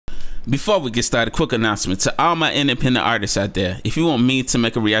Before we get started, quick announcement to all my independent artists out there. If you want me to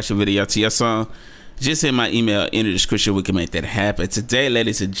make a reaction video to your song, just hit my email in the description. We can make that happen. Today,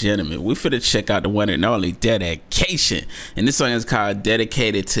 ladies and gentlemen, we finna check out the one and only Dedication. And this song is called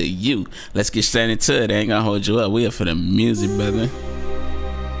Dedicated to You. Let's get straight into it. I ain't gonna hold you up. We are for the music, brother.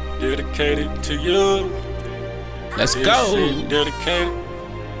 Dedicated to you. Let's This go. shit dedicated.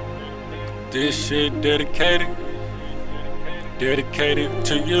 This shit dedicated. Dedicated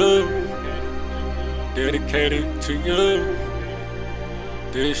to you. Dedicated to you.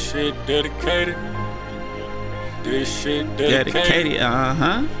 This shit dedicated. This shit dedicated.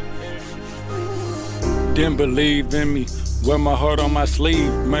 Dedicated, Didn't believe in me. Wear my heart on my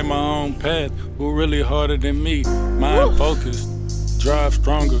sleeve. Made my own path. Who really harder than me? Mind focused. Drive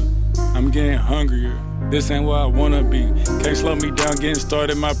stronger. I'm getting hungrier. This ain't where I wanna be. Can't slow me down, getting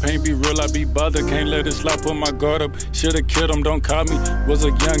started. My pain be real, I be bothered. Can't let it slide, put my guard up. Shoulda killed him, don't call me. Was a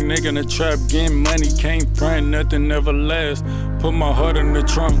young nigga in the trap, getting money. Can't front, nothing never lasts. Put my heart in the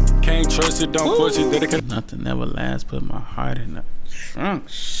trunk. Can't trust it, don't push it. Dedicated. Nothing never lasts. Put my heart in the trunk.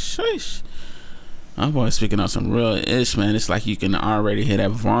 Sheesh. I'm boy speaking on some real ish, man. It's like you can already hear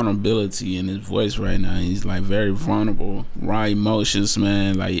that vulnerability in his voice right now. He's like very vulnerable, raw emotions,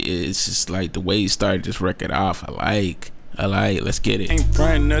 man. Like it's just like the way he started this record off. I like. Let's get it. Ain't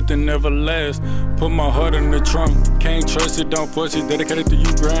front, nothing never lasts. Put my heart in the trunk. Can't trust it, don't push it. Dedicated to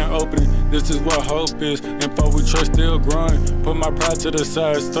you, grand opening. This is what hope is. And for we trust, still growing. Put my pride to the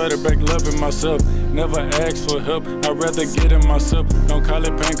side. Started back loving myself. Never asked for help. I'd rather get in myself. Don't call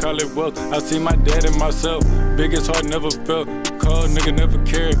it pain, call it wealth. I see my dad in myself. Biggest heart never felt. Cold nigga never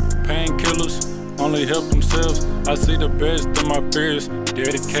cared. Painkillers only help themselves. I see the best in my fears.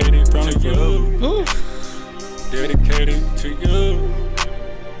 Dedicated to you. Ooh. Dedicated to you.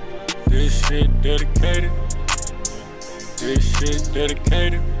 This shit dedicated. This shit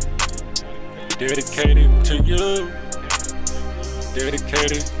dedicated. Dedicated to you.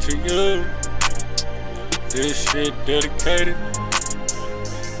 Dedicated to you. This shit dedicated.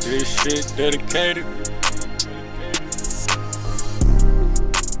 This shit dedicated.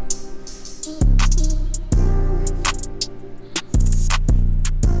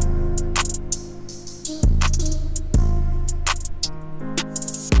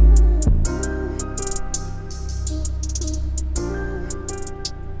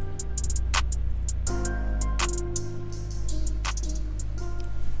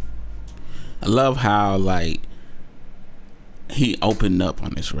 I love how like he opened up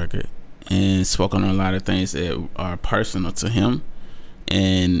on this record and spoke on a lot of things that are personal to him,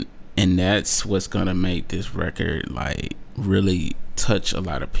 and that's what's gonna make this record like really touch a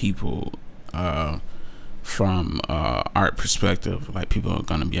lot of people from art perspective. Like people are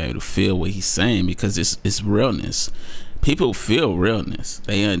gonna be able to feel what he's saying because it's realness. People feel realness.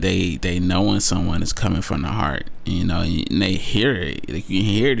 They know when someone is coming from the heart, you know, and they hear it. You can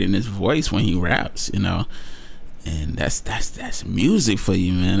hear it in his voice when he raps, you know. And that's music for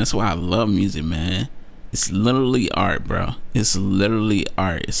you, man. That's why I love music, man. It's literally art, bro. It's literally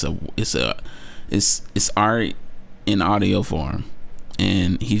art. It's art in audio form,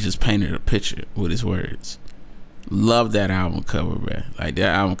 and he just painted a picture with his words. Love that album cover, bro. Like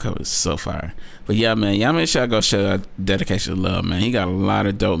that album cover is so fire. But yeah, man, y'all make sure I go show Dedication love, man. He got a lot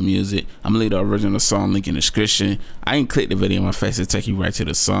of dope music. I'm gonna leave the original song link in the description. I can click the video in my face and take you right to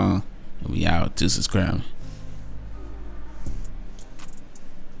the song. And we out. Deuces, Crown.